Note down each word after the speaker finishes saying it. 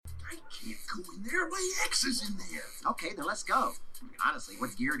go in there. My ex is in there. Okay, then let's go. Honestly,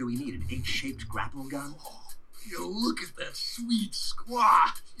 what gear do we need? An H-shaped grapple gun? Oh, you look at that sweet squaw.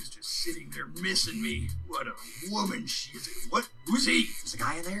 She's just sitting there missing me. What a woman she is. What? Who's he? There's a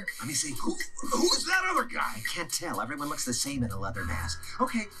guy in there? Let me see. Who's that other guy? I can't tell. Everyone looks the same in a leather mask.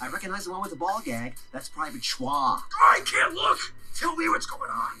 Okay, I recognize the one with the ball gag. That's Private Schwa. I can't look. Tell me what's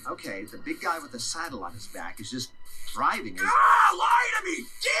going on. Okay, the big guy with the saddle on his back is just driving his... Lie to me!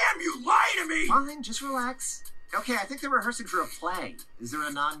 Damn you, lie to me! Fine, just relax. Okay, I think they're rehearsing for a play. Is there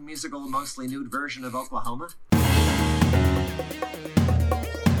a non-musical, mostly nude version of Oklahoma?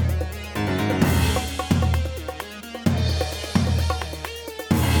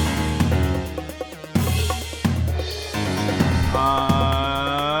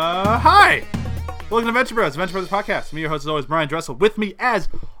 Hi! Welcome to Venture Bros Podcast. Me, your host, is always Brian Dressel. With me, as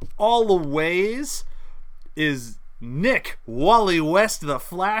always, is Nick Wally West, the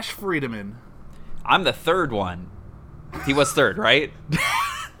Flash Friedemann. I'm the third one. He was third, right?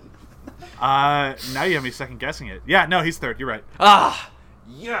 Now you have me second guessing it. Yeah, no, he's third. You're right.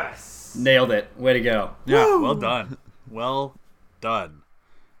 Yes! Nailed it. Way to go. Yeah, Woo! Well done. Well done.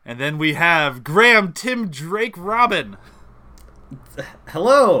 And then we have Graham Tim Drake Robin.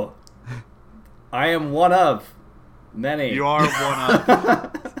 Hello. I am one of many. You are one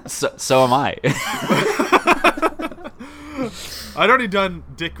of. So am I. I'd already done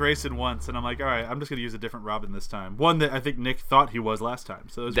Dick Grayson once, and I'm like, all right, I'm just going to use a different Robin this time. One that I think Nick thought he was last time.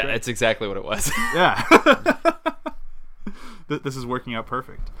 So it was great. That's exactly what it was. Yeah. This is working out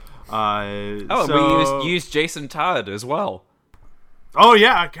perfect. We used Jason Todd as well. Oh,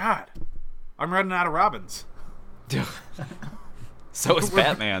 yeah, God. I'm running out of Robins. So is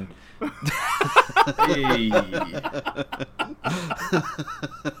Batman.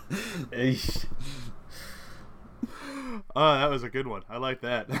 Hey. Oh, that was a good one. I like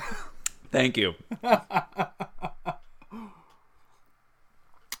that. Thank you.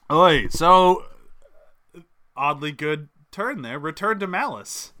 Oi, so oddly good turn there. Return to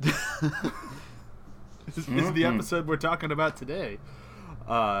Malice. This is the episode we're talking about today.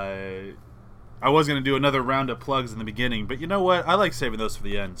 I was going to do another round of plugs in the beginning, but you know what? I like saving those for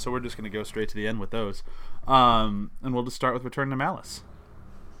the end, so we're just going to go straight to the end with those. And we'll just start with Return to Malice.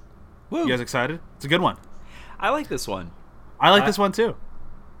 Woo. You guys excited? It's a good one. I like this one. I like this one too.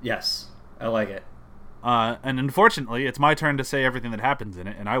 Yes, I like it. And unfortunately, it's my turn to say everything that happens in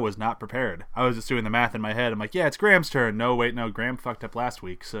it, and I was not prepared. I was just doing the math in my head. I'm like, yeah, it's Graham's turn. No, wait, no, Graham fucked up last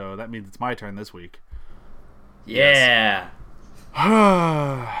week, so that means it's my turn this week. Yeah.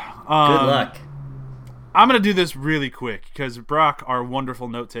 Good Good luck. I'm going to do this really quick, because Brock, our wonderful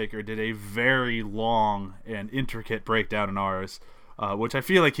note-taker, did a very long and intricate breakdown in ours, which I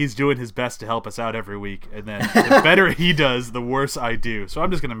feel like he's doing his best to help us out every week, and then the better he does, the worse I do. So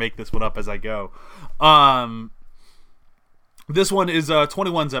I'm just going to make this one up as I go. This one is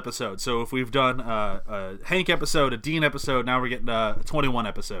 21's episode, so if we've done a Hank episode, a Dean episode, now we're getting a 21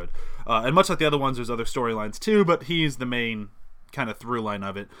 episode. And much like the other ones, there's other storylines too, but he's the main kind of through line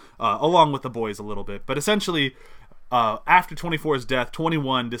of it, along with the boys a little bit. But essentially, after 24's death,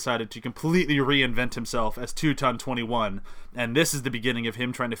 21 decided to completely reinvent himself as Two-Ton 21, and this is the beginning of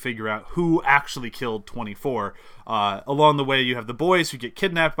him trying to figure out who actually killed 24. Along the way, you have the boys who get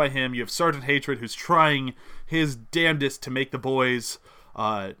kidnapped by him, you have Sergeant Hatred who's trying his damnedest to make the boys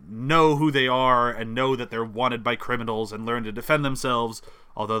know who they are and know that they're wanted by criminals and learn to defend themselves,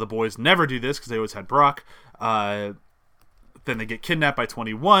 although the boys never do this because they always had Brock. Then they get kidnapped by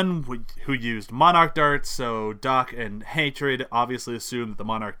 21, who used Monarch darts, so Doc and Hatred obviously assume that the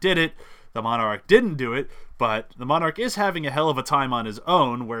Monarch did it. The Monarch didn't do it, but the Monarch is having a hell of a time on his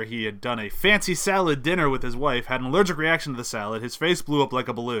own, where he had done a fancy salad dinner with his wife, had an allergic reaction to the salad, his face blew up like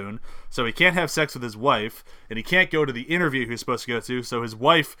a balloon, so he can't have sex with his wife, and he can't go to the interview he's supposed to go to, so his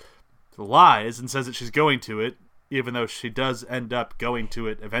wife lies and says that she's going to it, even though she does end up going to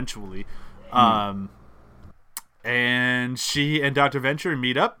it eventually. And she and Dr. Venture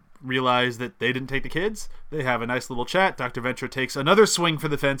meet up, realize that they didn't take the kids. They have a nice little chat. Dr. Venture takes another swing for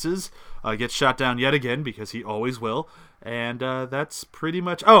the fences, gets shot down yet again, because he always will. And that's pretty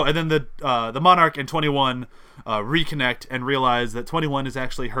much... Oh, and then the Monarch and 21 reconnect and realize that 21 is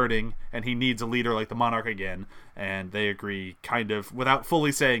actually hurting, and he needs a leader like the Monarch again. And they agree, kind of, without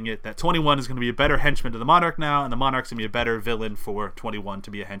fully saying it, that 21 is going to be a better henchman to the Monarch now, and the Monarch's going to be a better villain for 21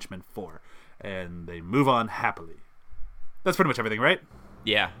 to be a henchman for. And they move on happily. That's pretty much everything, right?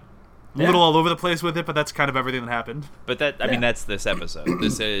 Yeah. A little all over the place with it, but that's kind of everything that happened. But I mean, that's this episode.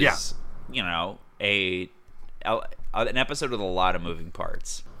 This is, you know, an episode with a lot of moving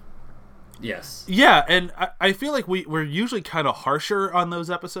parts. Yes. Yeah, and I feel like we're usually kind of harsher on those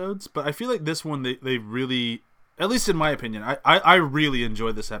episodes, but I feel like this one they really, at least in my opinion, I really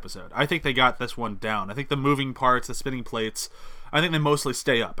enjoyed this episode. I think they got this one down. I think the moving parts, the spinning plates, I think they mostly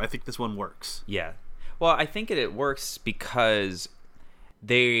stay up. I think this one works. Yeah. Well, I think it works because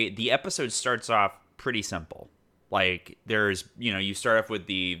the episode starts off pretty simple. Like, there's, you start off with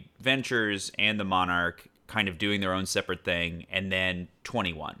the Ventures and the Monarch kind of doing their own separate thing, and then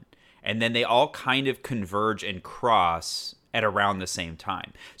 21. And then they all kind of converge and cross at around the same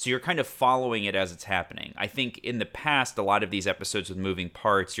time. So you're kind of following it as it's happening. I think in the past, a lot of these episodes with moving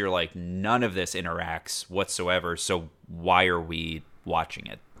parts, you're like, none of this interacts whatsoever, so why are we watching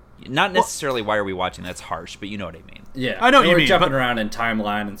it? Not necessarily why are we watching, that's harsh, but you know what I mean. Yeah. I know what you we're mean, jumping but- around in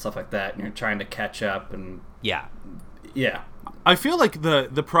timeline and stuff like that, and you're trying to catch up, and Yeah. yeah. I feel like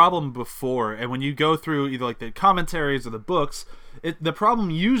the problem before, and when you go through either like the commentaries or the books, the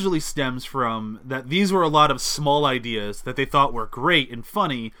problem usually stems from that these were a lot of small ideas that they thought were great and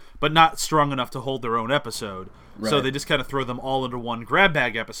funny, but not strong enough to hold their own episode. So Right. they just kind of throw them all into one grab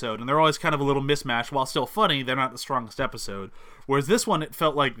bag episode, and they're always kind of a little mismatch. While still funny, they're not the strongest episode. Whereas this one, it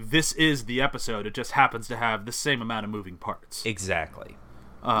felt like this is the episode. It just happens to have the same amount of moving parts. Exactly.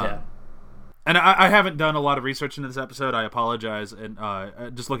 Yeah. And I haven't done a lot of research into this episode. I apologize. And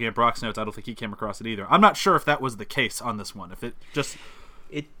just looking at Brock's notes, I don't think he came across it either. I'm not sure if that was the case on this one. If it just...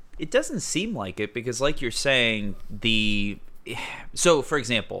 It doesn't seem like it, because like you're saying, so for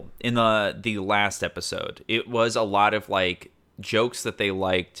example, in the last episode, it was a lot of like jokes that they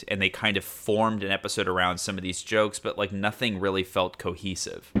liked, and they kind of formed an episode around some of these jokes, but like nothing really felt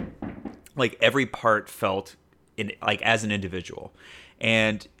cohesive. Like every part felt like as an individual.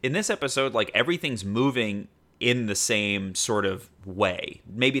 And in this episode, like everything's moving in the same sort of way.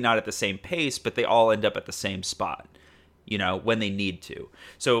 Maybe not at the same pace, but they all end up at the same spot, when they need to.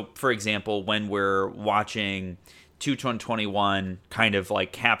 So, for example, when we're watching 221 kind of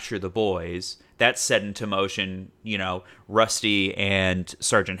like capture the boys, that's set into motion, Rusty and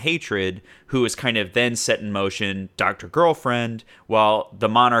Sergeant Hatred, who is kind of then set in motion Dr. Girlfriend, while the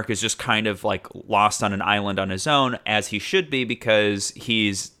Monarch is just kind of like lost on an island on his own, as he should be, because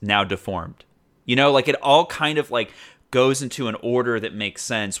he's now deformed. Like it all kind of like goes into an order that makes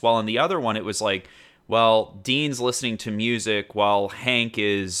sense, while in the other one it was like, well, Dean's listening to music while Hank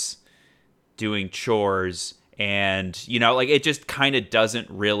is doing chores, and, like it just kind of doesn't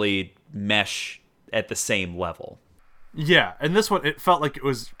really mesh at the same level. Yeah, and this one, it felt like it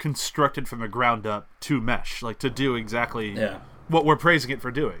was constructed from the ground up to mesh, like to do exactly what we're praising it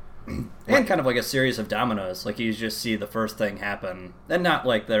for doing. And kind of like a series of dominoes. Like you just see the first thing happen, and not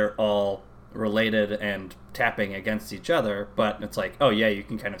like they're all related and tapping against each other, but it's like, oh yeah, you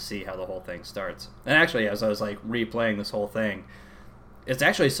can kind of see how the whole thing starts. And actually, as I was like replaying this whole thing, it's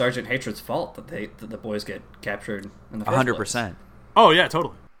actually Sergeant Hatred's fault that the boys get captured in the first 100%. place. Oh, yeah,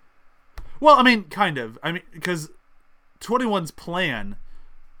 totally. Well, I mean, kind of. I mean, because 21's plan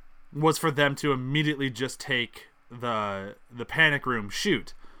was for them to immediately just take the panic room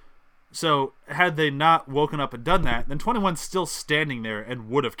shoot. So, had they not woken up and done that, then 21's still standing there and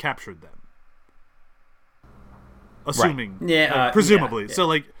would have captured them. Assuming. Right. Yeah, presumably. yeah. So,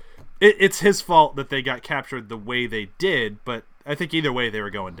 like, it's his fault that they got captured the way they did, but I think either way they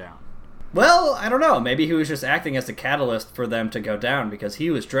were going down. Well, I don't know. Maybe he was just acting as the catalyst for them to go down because he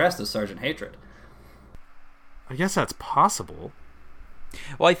was dressed as Sergeant Hatred. I guess that's possible.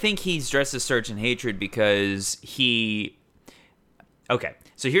 Well, I think he's dressed as Sergeant Hatred because he... Okay,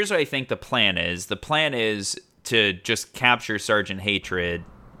 so here's what I think the plan is. The plan is to just capture Sergeant Hatred,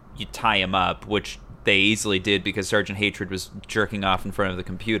 you tie him up, which they easily did because Sergeant Hatred was jerking off in front of the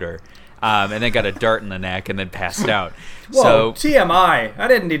computer, and then got a dart in the neck and then passed out. Whoa, TMI! I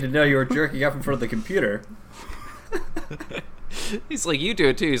didn't need to know you were jerking off in front of the computer. He's like, you do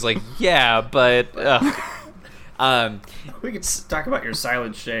it too. He's like, yeah, but... We can talk about your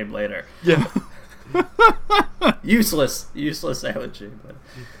silent shame later. Yeah. Useless silent shame.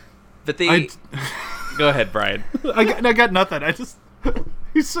 But they... Go ahead, Brian. I got nothing.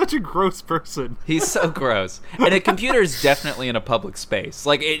 He's such a gross person. He's so gross. And a computer is definitely in a public space.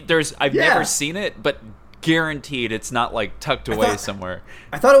 Like, I've never seen it, but guaranteed it's not, like, tucked away somewhere.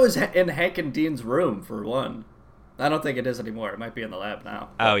 I thought it was in Hank and Dean's room, for one. I don't think it is anymore. It might be in the lab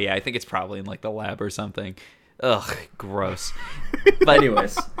now. Oh, yeah, I think it's probably in, like, the lab or something. Ugh, gross. But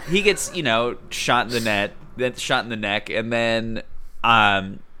anyways, he gets, shot in the neck, and then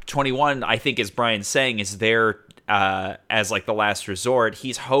 21, I think, as Brian's saying, is there as like the last resort.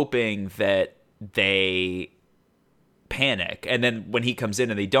 He's hoping that they panic, and then when he comes in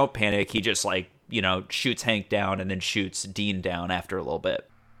and they don't panic, he just like shoots Hank down and then shoots Dean down after a little bit.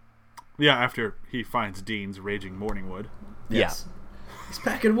 Yeah, after he finds Dean's raging morning wood. Yes. He's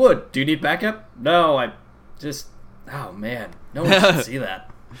packing wood. Do you need backup? No, I just... Oh, man. No one should see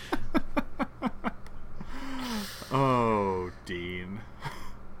that. Oh, Dean.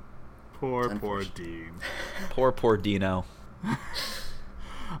 Poor Dean. Poor Dino.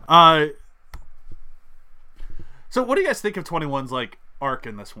 So what do you guys think of 21's like arc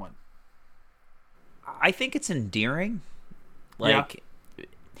in this one? I think it's endearing. Like,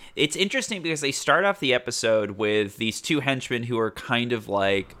 it's interesting because they start off the episode with these two henchmen who are kind of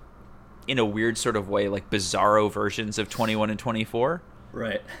like, in a weird sort of way, like bizarro versions of 21 and 24.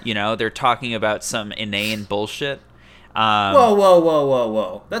 Right. You know, they're talking about some inane bullshit.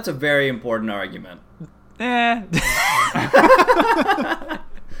 Whoa. That's a very important argument.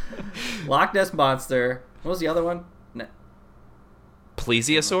 Loch Ness Monster. What was the other one?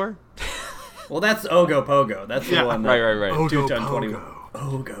 Plesiosaur? Well, that's Ogopogo. That's the one. Right. Two-ton 21.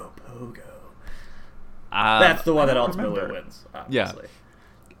 Ogopogo. That's the one that ultimately wins, obviously.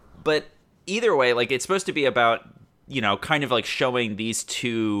 Yeah. But either way, like, it's supposed to be about, you know, kind of like showing these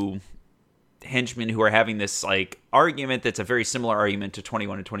two henchmen who are having this like argument that's a very similar argument to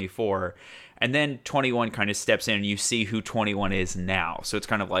 21 and 24, and then 21 kind of steps in and you see who 21 is now. So it's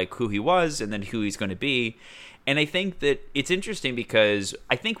kind of like who he was and then who he's going to be. And I think that it's interesting because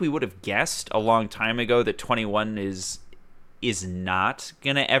I think we would have guessed a long time ago that 21 is not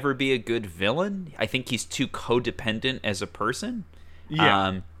going to ever be a good villain. I think he's too codependent as a person.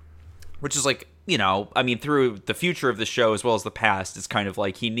 Yeah. Which is like, you know, I mean, through the future of the show as well as the past, it's kind of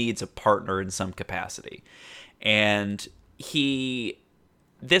like he needs a partner in some capacity. And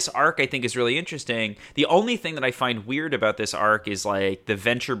this arc, I think, is really interesting. The only thing that I find weird about this arc is, like, the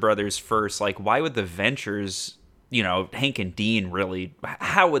Venture brothers first. Like, why would the Ventures, you know, Hank and Dean really,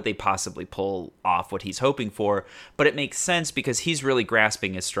 how would they possibly pull off what he's hoping for? But it makes sense because he's really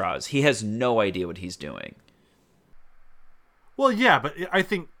grasping at straws. He has no idea what he's doing. Well, yeah, but I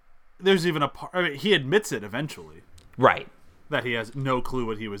think there's even a part... I mean, he admits it eventually. Right. That he has no clue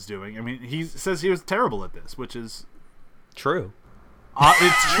what he was doing. I mean, he says he was terrible at this, which is... True.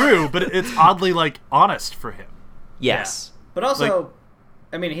 It's true, but it's oddly, like, honest for him. Yes. Yeah. But also,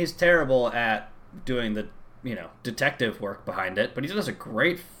 I mean, he's terrible at doing the, you know, detective work behind it, but he does a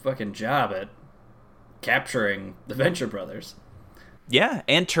great fucking job at capturing the Venture brothers. Yeah,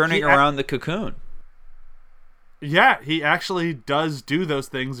 and turning around the cocoon. Yeah, he actually does do those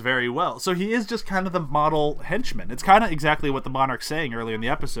things very well. So he is just kind of the model henchman. It's kind of exactly what the Monarch's saying earlier in the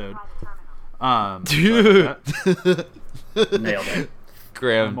episode. Nailed it.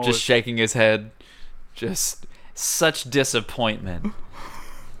 Graham just shaking his head. Just such disappointment.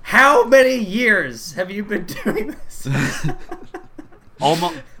 How many years have you been doing this?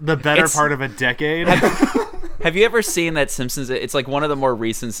 Almost the better part of a decade. Have you ever seen that Simpsons? It's like one of the more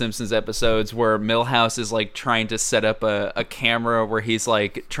recent Simpsons episodes where Milhouse is like trying to set up a camera where he's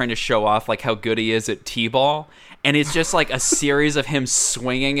like trying to show off like how good he is at t-ball. And it's just like a series of him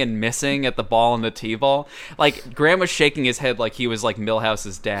swinging and missing at the ball and the t-ball. Like, Graham was shaking his head like he was like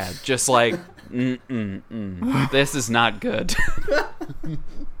Milhouse's dad. Just like, this is not good.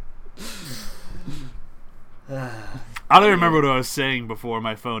 I don't remember what I was saying before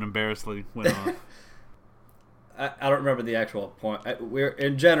my phone embarrassingly went off. I don't remember the actual point. We were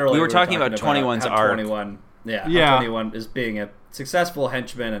talking about 21's arc. 21, how 21 is being a successful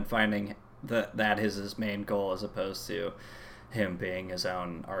henchman and finding that is his main goal as opposed to him being his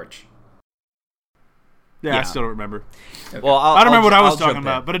own arch. Yeah, I still don't remember. Okay. Well, I don't remember what I was talking in.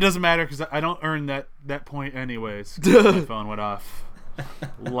 about, but it doesn't matter because I don't earn that point anyways. My phone went off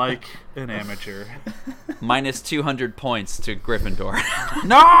like an amateur. Minus 200 points to Gryffindor.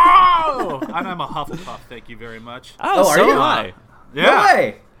 No! I'm a Hufflepuff, thank you very much. Oh, are so you? am I. Yeah. No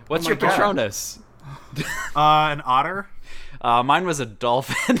way! What's Oh your my God. Patronus? An otter. Mine was a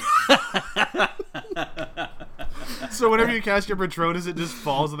dolphin. So whenever you cast your Patronus, it just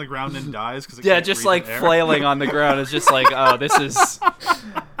falls on the ground and dies. Cause it Yeah, can't just breathe like in air. flailing on the ground. It's just like, oh,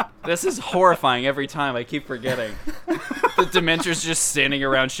 this is horrifying every time. I keep forgetting. The Dementors just standing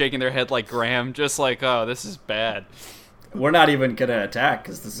around shaking their head like Graham, just like, oh, this is bad. We're not even gonna attack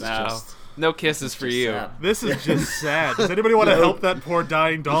because this is No, just no kisses for just you. sad. This is just sad. Does anybody want to help that poor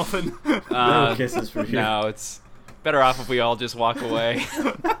dying dolphin? No kisses for you. No, it's better off if we all just walk away.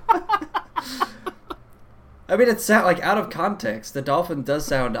 I mean, it's like out of context. The dolphin does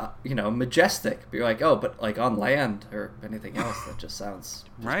sound, you know, majestic. But you're like, oh, but like on land or anything else, that just sounds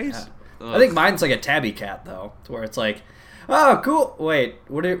Right? bad. I think mine's like a tabby cat though, to where it's like, oh, cool. Wait,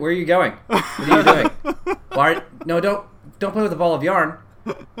 where are you going? What are you doing? No, don't play with a ball of yarn.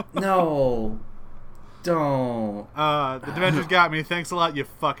 No. Don't. The Avengers got me. Thanks a lot, you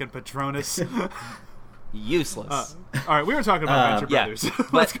fucking Patronus. Useless. All right, we were talking about Venture Yeah, Brothers.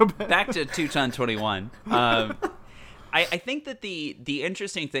 but Let's go back. back to Teuton 21. I think that the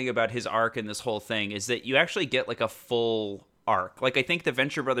interesting thing about his arc in this whole thing is that you actually get like a full arc. Like, I think the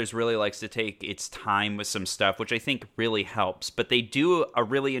Venture Brothers really likes to take its time with some stuff, which I think really helps. But they do a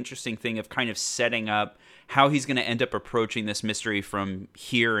really interesting thing of kind of setting up how he's going to end up approaching this mystery from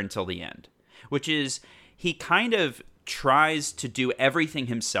here until the end, which is he kind of tries to do everything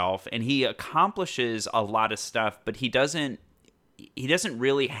himself, and he accomplishes a lot of stuff, but he doesn't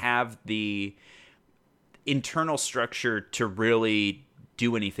really have the internal structure to really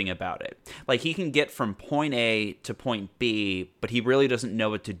do anything about it. Like, he can get from point A to point B, but he really doesn't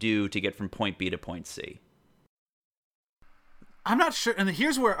know what to do to get from point B to point C. I'm not sure, and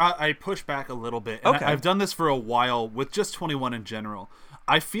here's where I push back a little bit. And Okay. I've done this for a while with just 21 in general.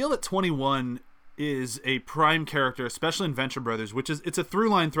 I feel that 21 is a prime character, especially in Venture Brothers, which is it's a through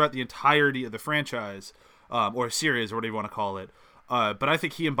line throughout the entirety of the franchise, or series, or whatever you want to call it. But I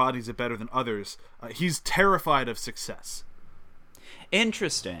think he embodies it better than others. He's terrified of success.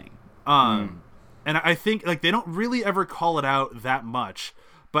 Interesting. And I think like they don't really ever call it out that much.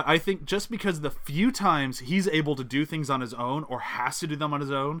 But I think just because the few times he's able to do things on his own or has to do them on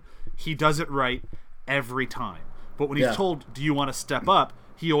his own, he does it right every time. But when he's told, do you want to step up?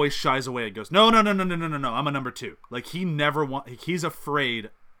 He always shies away and goes, no, I'm a number 2. Like, he's afraid,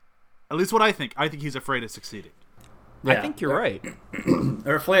 at least what I think he's afraid of succeeding. Yeah. I think you're right.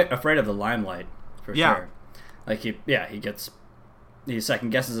 They're afraid of the limelight, for Yeah. sure. Like, he second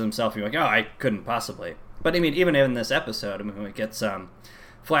guesses himself. You're like, oh, I couldn't possibly. But I mean, even in this episode, I mean, we get some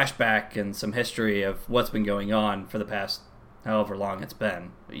flashback and some history of what's been going on for the past however long it's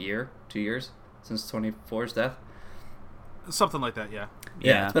been. A year? 2 years? Since 24's death? Something like that, yeah.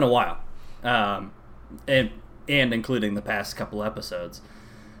 Yeah, it's been a while. And including the past couple episodes.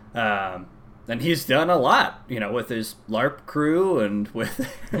 And he's done a lot, with his LARP crew and with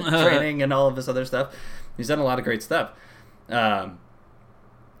training and all of this other stuff. He's done a lot of great stuff. But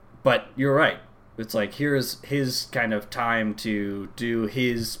you're right. It's like, here's his kind of time to do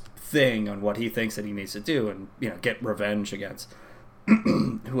his thing on what he thinks that he needs to do and, get revenge against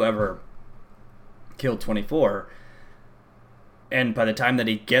whoever killed 24. And by the time that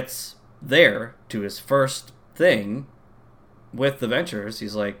he gets there to his first thing with the Ventures,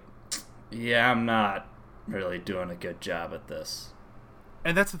 he's like, yeah, I'm not really doing a good job at this.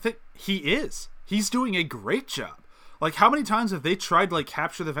 And that's the thing. He's doing a great job. Like, how many times have they tried to, like,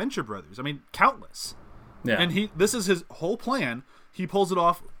 capture the Venture Brothers? I mean, countless. Yeah. And this is his whole plan. He pulls it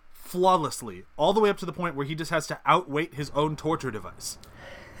off flawlessly, all the way up to the point where he just has to outweight his own torture device.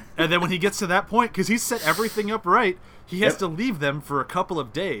 And then when he gets to that point, because he's set everything up right, he has to leave them for a couple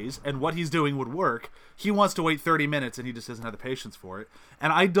of days, and what he's doing would work. He wants to wait 30 minutes, and he just doesn't have the patience for it.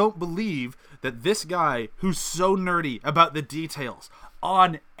 And I don't believe that this guy, who's so nerdy about the details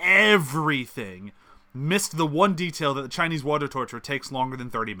on everything, missed the one detail that the Chinese water torture takes longer than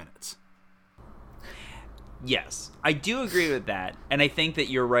 30 minutes. Yes, I do agree with that. And I think that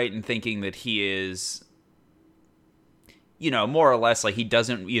you're right in thinking that he is, more or less like he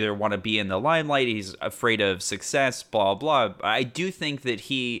doesn't either want to be in the limelight, he's afraid of success, blah, blah. I do think that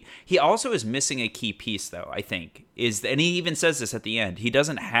he also is missing a key piece, though, I think, and he even says this at the end, he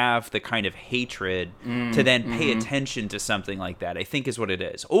doesn't have the kind of hatred to then pay attention to something like that, I think is what it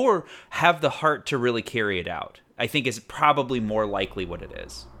is. Or have the heart to really carry it out, I think is probably more likely what it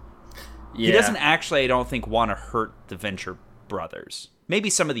is. Yeah. He doesn't actually, I don't think, want to hurt the Venture Brothers. Maybe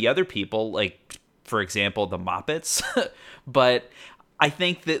some of the other people, like, for example, the Moppets, but I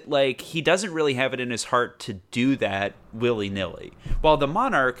think that, like, he doesn't really have it in his heart to do that willy-nilly. While the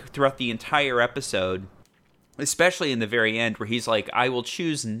Monarch, throughout the entire episode, especially in the very end where he's like, I will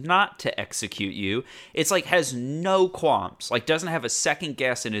choose not to execute you, it's like has no qualms, like doesn't have a second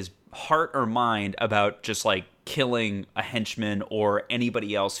guess in his heart or mind about just like killing a henchman or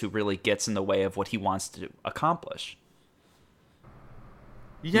anybody else who really gets in the way of what he wants to accomplish.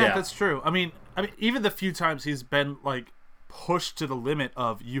 Yeah, that's true. I mean, even the few times he's been like pushed to the limit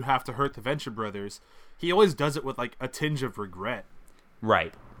of you have to hurt the Venture Brothers, he always does it with like a tinge of regret.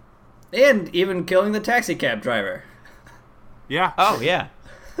 Right. And even killing the taxi cab driver. Yeah. Oh, yeah.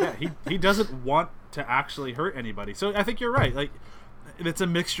 Yeah, he doesn't want to actually hurt anybody. So I think you're right. Like, it's a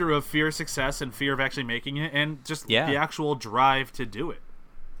mixture of fear of success and fear of actually making it, and just the actual drive to do it.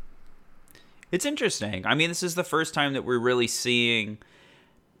 It's interesting. I mean, this is the first time that we're really seeing,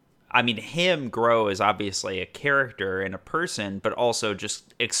 him grow as obviously a character and a person, but also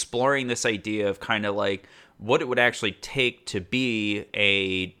just exploring this idea of kind of like what it would actually take to be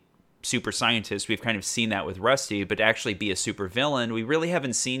a super scientist. We've kind of seen that with Rusty, but to actually be a super villain, we really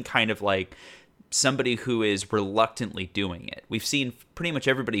haven't seen kind of like somebody who is reluctantly doing it. We've seen pretty much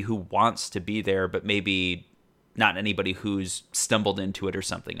everybody who wants to be there, but maybe not anybody who's stumbled into it or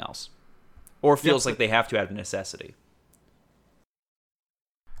something else, or feels like they have to out of necessity.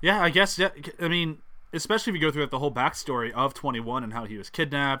 Yeah, I guess. Yeah, I mean, especially if you go through the whole backstory of 21 and how he was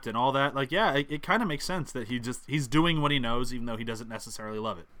kidnapped and all that. Like, yeah, it kind of makes sense that he's doing what he knows, even though he doesn't necessarily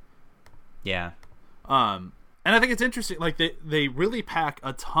love it. Yeah. And I think it's interesting. Like, they really pack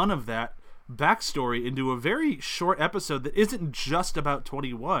a ton of that backstory into a very short episode that isn't just about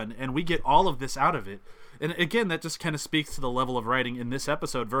 21, and we get all of this out of it. And again, that just kind of speaks to the level of writing in this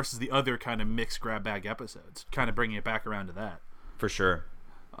episode versus the other kind of mixed grab bag episodes, kind of bringing it back around to that. For sure.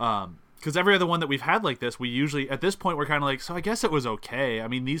 Because every other one that we've had like this, we usually, at this point, we're kind of like, so I guess it was okay. I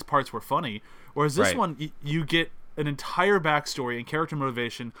mean, these parts were funny. Whereas this one, you get an entire backstory and character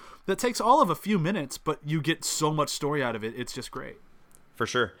motivation that takes all of a few minutes, but you get so much story out of it. It's just great. For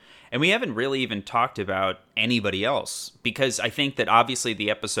sure. And we haven't really even talked about anybody else, because I think that obviously the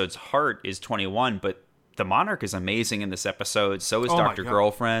episode's heart is 21, but the Monarch is amazing in this episode. So is Dr.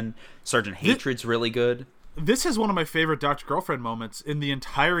 Girlfriend. Sergeant Hatred's really good. This is one of my favorite Dr. Girlfriend moments in the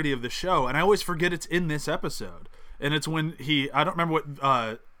entirety of the show, and I always forget it's in this episode. And it's when I don't remember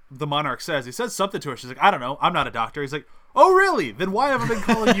what the Monarch says. He says something to her. She's like, I don't know, I'm not a doctor. He's like, oh, really? Then why have I been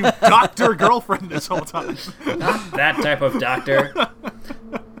calling you Dr. Girlfriend this whole time? Not that type of doctor.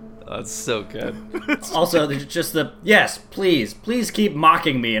 That's so good. Also, there's just yes, please keep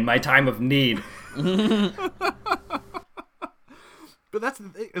mocking me in my time of need. But that's the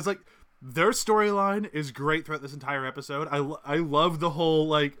thing. It's like, their storyline is great throughout this entire episode. I love the whole,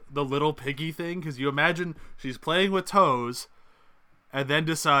 like, the little piggy thing, because you imagine she's playing with toes and then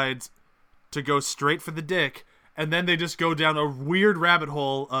decides to go straight for the dick, and then they just go down a weird rabbit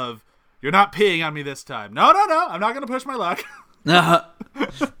hole of, you're not peeing on me this time. No, I'm not going to push my luck.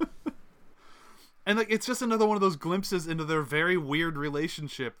 And, like, it's just another one of those glimpses into their very weird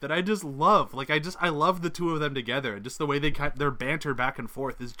relationship that I just love. Like, I love the two of them together. And just the way their banter back and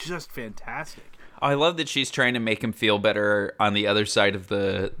forth is just fantastic. I love that she's trying to make him feel better on the other side of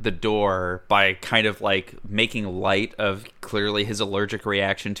the door by kind of, like, making light of clearly his allergic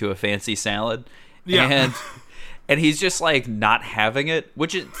reaction to a fancy salad. Yeah. And he's just, like, not having it,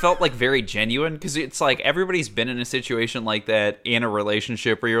 which it felt, like, very genuine, because it's, like, everybody's been in a situation like that in a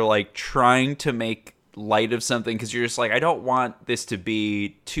relationship where you're, like, trying to make light of something, because you're just like, I don't want this to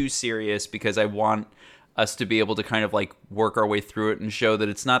be too serious, because I want us to be able to kind of, like, work our way through it and show that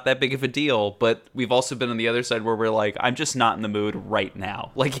it's not that big of a deal. But we've also been on the other side where we're like, I'm just not in the mood right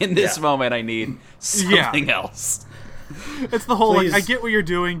now. Like, in this moment, I need something else. It's the whole, like, I get what you're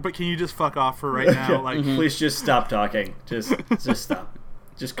doing, but can you just fuck off for right now? Like, Please just stop talking. Just stop.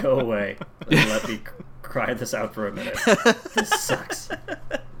 Just go away. And let me cry this out for a minute. This sucks.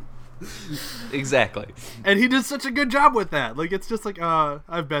 Exactly. And he did such a good job with that. Like, it's just like,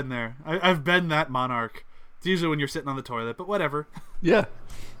 I've been there. I've been that Monarch. It's usually when you're sitting on the toilet, but whatever. Yeah.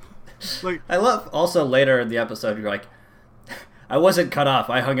 Like, I love also later in the episode, you're like, I wasn't cut off.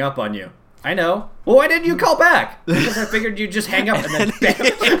 I hung up on you. I know. Well, why didn't you call back? Because I figured you'd just hang up and then bam.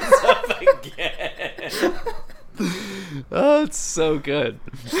 Up again. Oh, it's so good.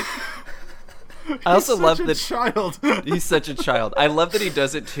 I also love that child. He's such a child. I love that he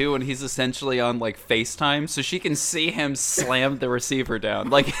does it too, and he's essentially on, like, FaceTime, so she can see him slam the receiver down.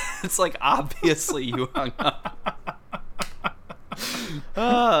 Like, it's like, obviously you hung up.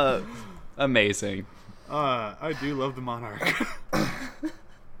 Amazing. I do love the Monarch.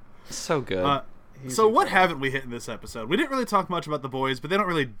 So good. So what haven't we hit in this episode? We didn't really talk much about the boys, but they don't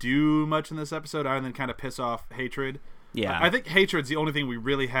really do much in this episode other than kind of piss off Hatred. Yeah. I think Hatred's the only thing we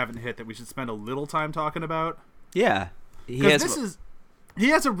really haven't hit that we should spend a little time talking about. Yeah. He has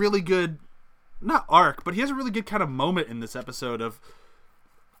a really good, not arc, but he has a really good kind of moment in this episode of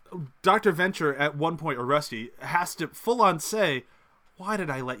Dr. Venture at one point, or Rusty, has to full on say, why did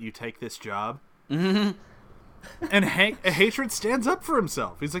I let you take this job? Mm-hmm. And Hatred stands up for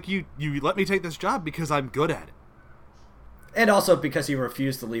himself. He's like, you let me take this job because I'm good at it. And also because he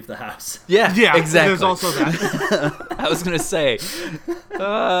refused to leave the house. Yeah, exactly. There's also that. I was going to say,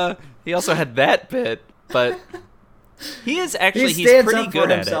 he also had that bit, but he's pretty good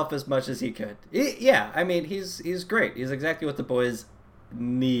at himself it. as much as he could. I mean, he's great. He's exactly what the boys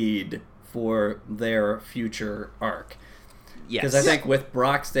need for their future arc. Yes. Because I think with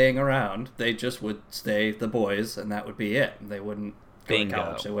Brock staying around, they just would stay the boys, and that would be it. They wouldn't go to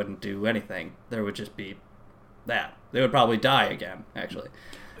college. They wouldn't do anything. There would just be that. They would probably die again, actually.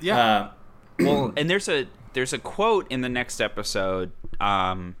 Yeah. Well, and there's a quote in the next episode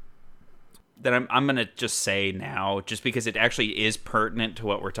that I'm going to just say now, just because it actually is pertinent to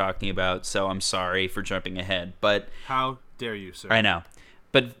what we're talking about. So I'm sorry for jumping ahead, but How dare you, sir? I know.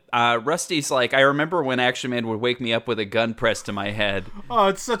 But Rusty's like, I remember when Action Man would wake me up with a gun pressed to my head. Oh,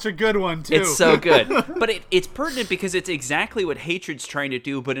 it's such a good one, too. It's so good. But it's pertinent because it's exactly what Hatred's trying to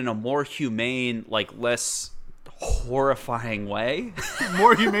do, but in a more humane, like less horrifying way.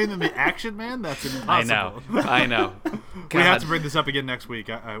 More humane than the Action Man? That's impossible. I know. We have to bring this up again next week.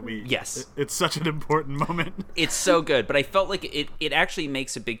 Yes. It's such an important moment. It's so good, but I felt like it actually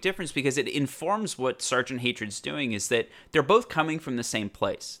makes a big difference because it informs what Sergeant Hatred's doing, is that they're both coming from the same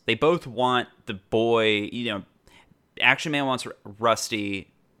place. They both want the boy, Action Man wants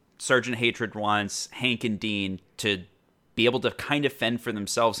Rusty, Sergeant Hatred wants Hank and Dean to be able to kind of fend for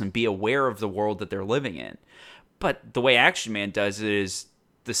themselves and be aware of the world that they're living in. But the way Action Man does it is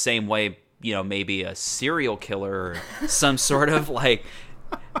the same way, maybe a serial killer or some sort of like,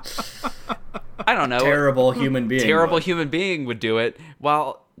 I don't know. Terrible human being would do it,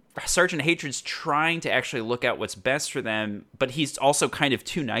 while Sergeant Hatred's trying to actually look out what's best for them, but he's also kind of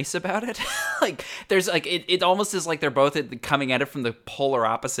too nice about it. Like, there's like, it almost is like they're both coming at it from the polar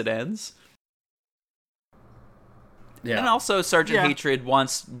opposite ends. Yeah. And also Sergeant Hatred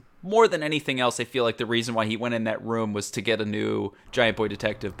wants, more than anything else, I feel like the reason why he went in that room was to get a new Giant Boy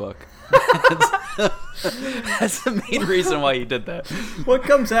Detective book. That's the main reason why he did that. What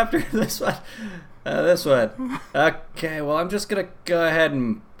comes after this one? This one. Okay, well, I'm just going to go ahead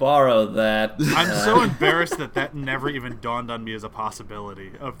and borrow that. I'm so embarrassed that never even dawned on me as a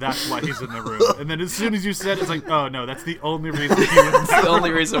possibility of that's why he's in the room. And then as soon as you said it, it's like, oh, no, that's the only reason he was That's the only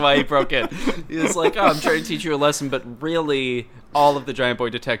reason why he broke in. He was like, oh, I'm trying to teach you a lesson, but really, all of the Giant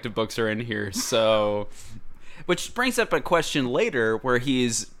Boy Detective books are in here, so... Which brings up a question later where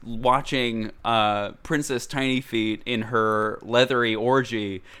he's watching Princess Tiny Feet in her leathery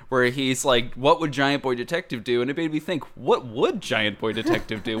orgy, where he's like, what would Giant Boy Detective do? And it made me think, what would Giant Boy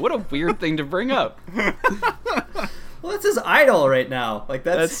Detective do? What a weird thing to bring up. Well, that's his idol right now. Like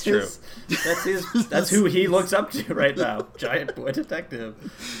That's true. That's who he looks up to right now. Giant Boy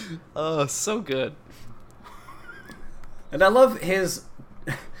Detective. Oh, so good. And I love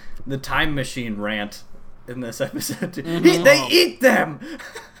the time machine rant in this episode. They eat them!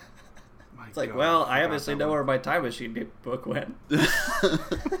 It's like, well, I obviously know where my time machine book went.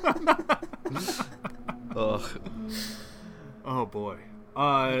 Ugh. Oh, boy.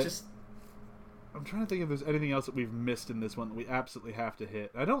 I'm trying to think if there's anything else that we've missed in this one that we absolutely have to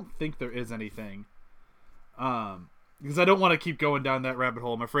hit. I don't think there is anything. Because I don't want to keep going down that rabbit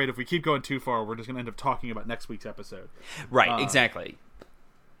hole. I'm afraid if we keep going too far, we're just going to end up talking about next week's episode. Right, exactly.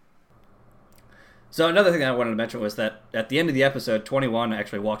 So another thing I wanted to mention was that at the end of the episode, 21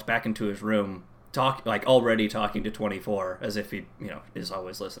 actually walked back into his room, already talking to 24, as if he, is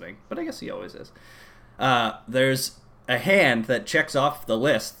always listening. But I guess he always is. There's a hand that checks off the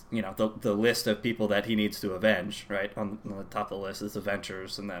list, the list of people that he needs to avenge, right? On the top of the list is the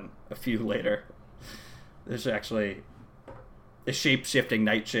Ventures, and then a few later, there's actually a shape-shifting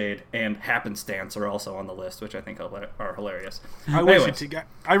Nightshade and Happenstance are also on the list, which I think are hilarious. I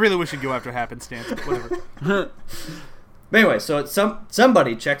really wish you'd go after Happenstance, but whatever. But anyway, so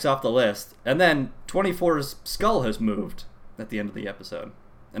somebody checks off the list, and then 24's skull has moved at the end of the episode.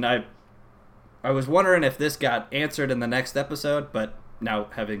 And I was wondering if this got answered in the next episode, but now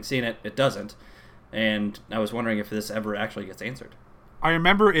having seen it, it doesn't. And I was wondering if this ever actually gets answered. I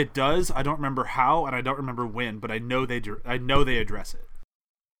remember it does. I don't remember how, and I don't remember when, but I know they address it.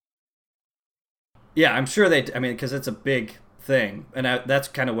 Yeah, I'm sure because it's a big thing, and that's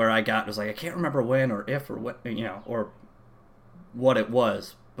kind of where I got. It was like, I can't remember when or if or what, or what it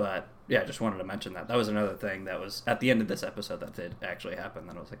was, but yeah, I just wanted to mention that. That was another thing that was at the end of this episode that did actually happen.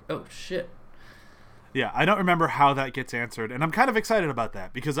 Then I was like, oh shit. Yeah, I don't remember how that gets answered, and I'm kind of excited about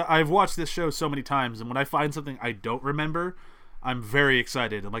that because I've watched this show so many times, and when I find something I don't remember, I'm very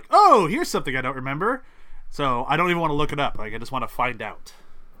excited. I'm like, oh, here's something I don't remember. So I don't even want to look it up. Like, I just want to find out.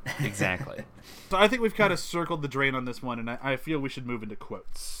 Exactly. So I think we've kind of circled the drain on this one, and I feel we should move into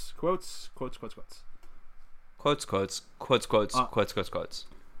quotes. Quotes.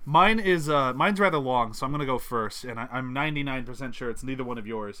 Mine's rather long, so I'm going to go first, and I'm 99% sure it's neither one of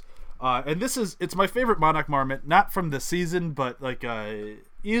yours. And it's my favorite Monarch moment, not from the season, but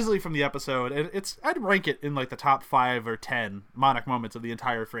easily from the episode. And I'd rank it in the top 5 or 10 Monarch moments of the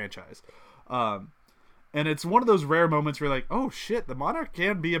entire franchise. And it's one of those rare moments where you're like, oh shit, the Monarch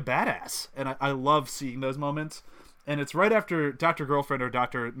can be a badass. And I love seeing those moments. And it's right after Dr. Girlfriend or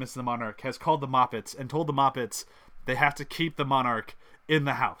Dr. Mrs. the Monarch has called the Moppets and told the Moppets they have to keep the Monarch in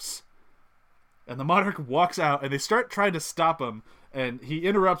the house. And the monarch walks out, and they start trying to stop him, and he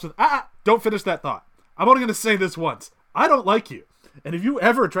interrupts with, don't finish that thought. I'm only going to say this once. I don't like you. And if you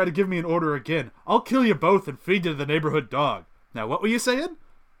ever try to give me an order again, I'll kill you both and feed you to the neighborhood dog. Now, what were you saying?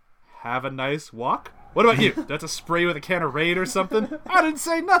 Have a nice walk? What about you? That's a spray with a can of Raid or something? I didn't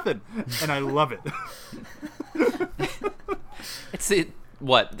say nothing. And I love it. It's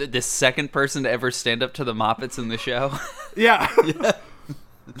the second person to ever stand up to the Moppets in the show? Yeah.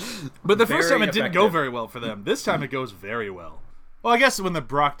 But the first Very time it didn't go effective. very well for them. This time it goes very well. Well, I guess when the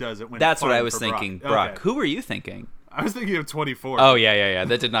Brock does, it went That's what fine I was for thinking, Brock. Brock. Okay. Who were you thinking? I was thinking of 24. Oh, yeah.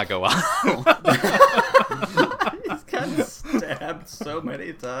 That did not go well. He's gotten stabbed so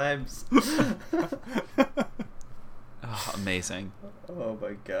many times. Oh, amazing. Oh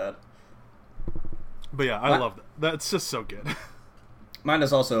my god. But yeah, I love that. That's just so good. Mine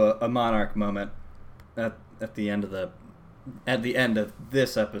is also a monarch moment at the end of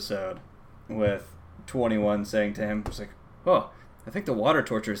this episode, with 21 saying to him, "It's like, oh, I think the water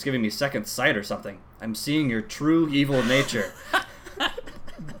torture is giving me second sight or something. I'm seeing your true evil nature."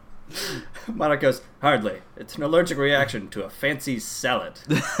 Monarch goes, "Hardly. It's an allergic reaction to a fancy salad."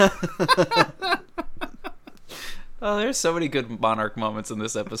 Oh, there's so many good Monarch moments in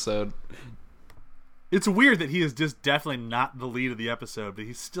this episode. It's weird that he is just definitely not the lead of the episode, but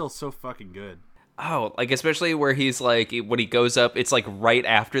he's still so fucking good. Oh, like especially where he's like, when he goes up, it's like right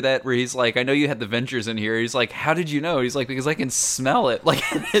after that where he's like, I know you had the Ventures in here. He's like, how did you know? He's like, because I can smell it. Like,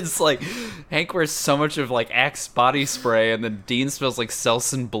 it's like Hank wears so much of like Axe body spray, and then Dean smells like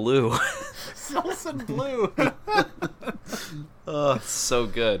Selsun Blue. Selsun Blue. Oh, it's so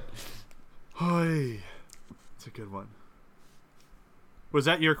good. Hoy. It's a good one. Was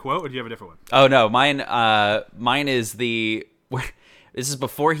that your quote, or do you have a different one? Oh no, mine is the. This is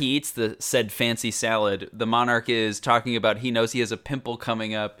before he eats the said fancy salad. The Monarch is talking about he knows he has a pimple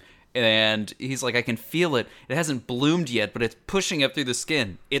coming up, and he's like, I can feel it. It hasn't bloomed yet, but it's pushing up through the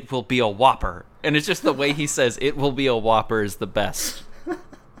skin. It will be a whopper. And it's just the way he says it will be a whopper is the best.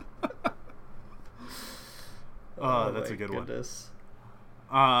 Oh, that's my a good goodness.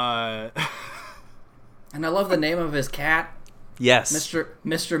 one. And I love the name of his cat, Yes.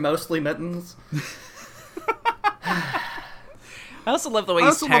 Mr. Mostly Mittens. I also love the way I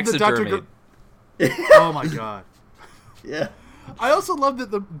he's also love that Dr. taxidermied. Oh my god. Yeah. I also love that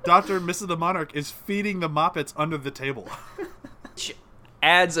the Dr. and Mrs. the Monarch is feeding the Moppets under the table.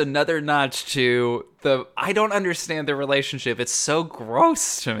 Adds another notch to the. I don't understand the relationship. It's so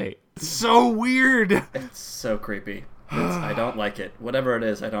gross to me. It's so weird. It's so creepy. I don't like it. Whatever it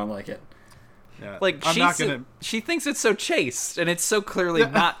is, I don't like it. Yeah, Like I'm not gonna. she thinks it's so chaste, and it's so clearly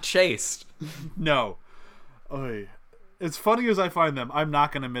not chaste. No. Oy. As funny as I find them, I'm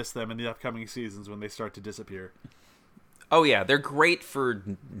not going to miss them in the upcoming seasons when they start to disappear. Oh yeah, they're great for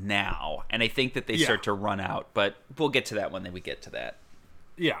now, and I think that they Yeah. start to run out. But we'll get to that when we get to that.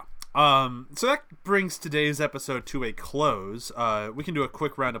 Yeah. So that brings today's episode to a close. We can do a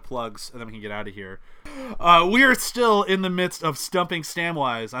quick round of plugs, and then we can get out of here. We are still in the midst of stumping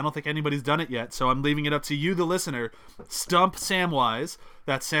Samwise. I don't think anybody's done it yet, so I'm leaving it up to you, the listener. Stump Samwise.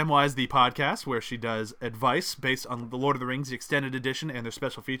 That's Samwise, the podcast, where she does advice based on The Lord of the Rings, the extended edition, and their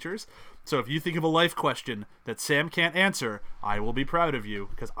special features. So if you think of a life question that Sam can't answer, I will be proud of you,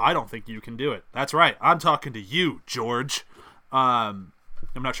 because I don't think you can do it. That's right. I'm talking to you, George. I'm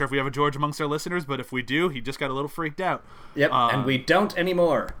not sure if we have a George amongst our listeners, but if we do, he just got a little freaked out. Yep, and we don't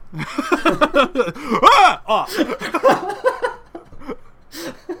anymore. But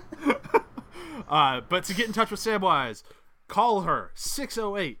to get in touch with Samwise, call her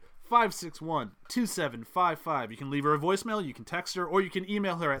 608-561-2755. You can leave her a voicemail, you can text her, or you can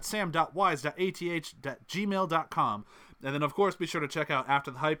email her at sam.wise.ath@gmail.com. And then, of course, be sure to check out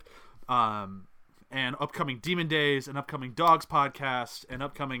After the Hype, and upcoming Demon Days, and upcoming Dogs podcast, and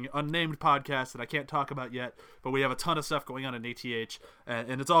upcoming unnamed podcasts that I can't talk about yet, but we have a ton of stuff going on in ATH,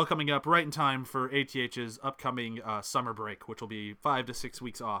 and it's all coming up right in time for ATH's upcoming summer break, which will be 5 to 6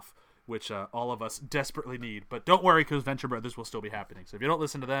 weeks off, which all of us desperately need. But don't worry, because Venture Brothers will still be happening. So if you don't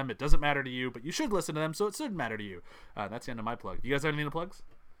listen to them, it doesn't matter to you, but you should listen to them, so it should matter to you. That's the end of my plug. You guys have any plugs?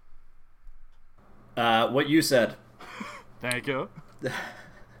 What you said. Thank you.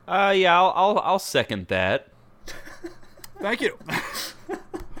 Yeah, I'll second that. Thank you.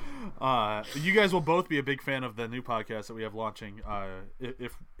 You guys will both be a big fan of the new podcast that we have launching.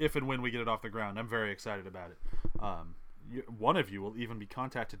 If and when we get it off the ground, I'm very excited about it. One of you will even be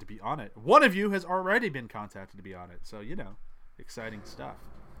contacted to be on it. One of you has already been contacted to be on it. So exciting stuff.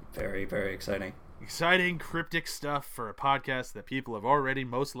 Very, very exciting. Exciting, cryptic stuff for a podcast that people have already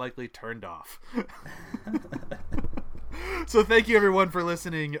most likely turned off. So thank you everyone for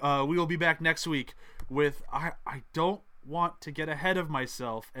listening. We will be back next week with I don't want to get ahead of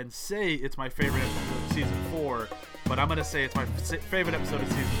myself and say it's my favorite episode of season 4, but I'm gonna say it's my favorite episode of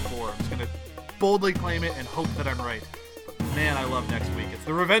season 4. I'm just gonna boldly claim it and hope that I'm right. But man, I love next week. It's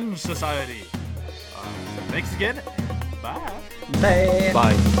the Revenge Society. Thanks again. Bye. Bye.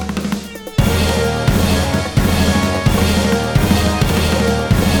 Bye.